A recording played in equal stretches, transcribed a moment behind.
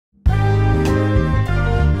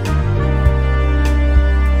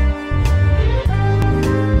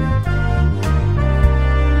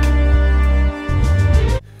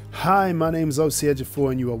Hi, my name is OC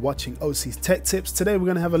Ejiofor and you are watching OC's Tech Tips. Today we're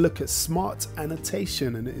going to have a look at Smart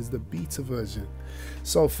Annotation, and it is the beta version.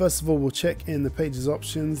 So first of all, we'll check in the Pages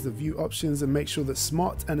options, the View options, and make sure that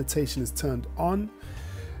Smart Annotation is turned on.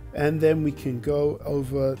 And then we can go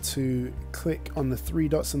over to click on the three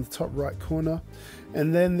dots in the top right corner,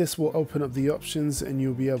 and then this will open up the options and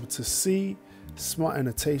you'll be able to see Smart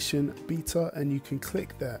Annotation Beta, and you can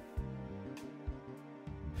click that.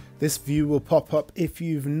 This view will pop up if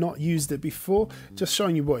you've not used it before, just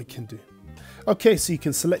showing you what it can do. Okay, so you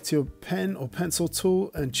can select your pen or pencil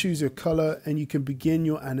tool and choose your color, and you can begin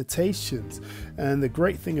your annotations. And the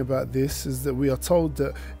great thing about this is that we are told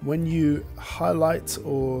that when you highlight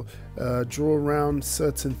or draw around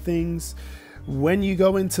certain things, when you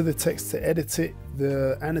go into the text to edit it,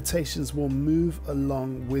 the annotations will move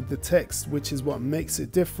along with the text, which is what makes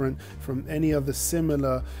it different from any other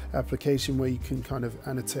similar application where you can kind of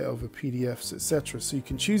annotate over PDFs, etc. So you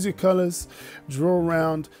can choose your colors, draw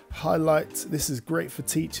around, highlight. This is great for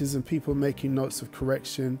teachers and people making notes of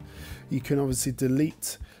correction. You can obviously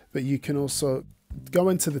delete, but you can also go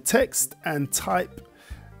into the text and type.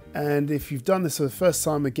 And if you've done this for the first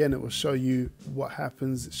time, again, it will show you what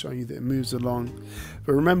happens. It's showing you that it moves along.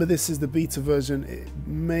 But remember, this is the beta version. It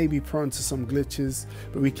may be prone to some glitches,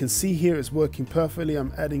 but we can see here it's working perfectly.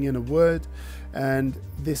 I'm adding in a word, and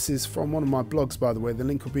this is from one of my blogs, by the way. The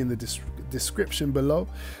link will be in the description below.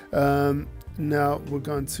 Now we're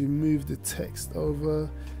going to move the text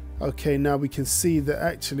over. Okay, now we can see that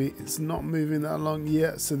actually it's not moving that along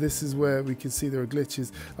yet, so this is where we can see there are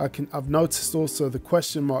glitches. I've noticed also the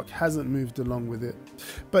question mark hasn't moved along with it,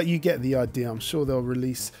 but you get the idea. I'm sure they'll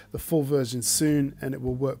release the full version soon and it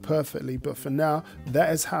will work perfectly, but for now,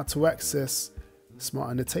 that is how to access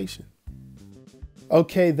Smart Annotation.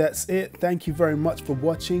 Okay, that's it. Thank you very much for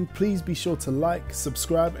watching. Please be sure to like,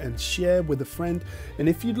 subscribe, and share with a friend. And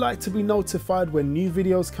if you'd like to be notified when new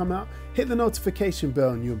videos come out, hit the notification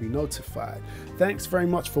bell and you'll be notified. Thanks very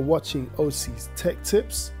much for watching OC's Tech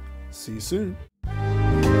Tips. See you soon.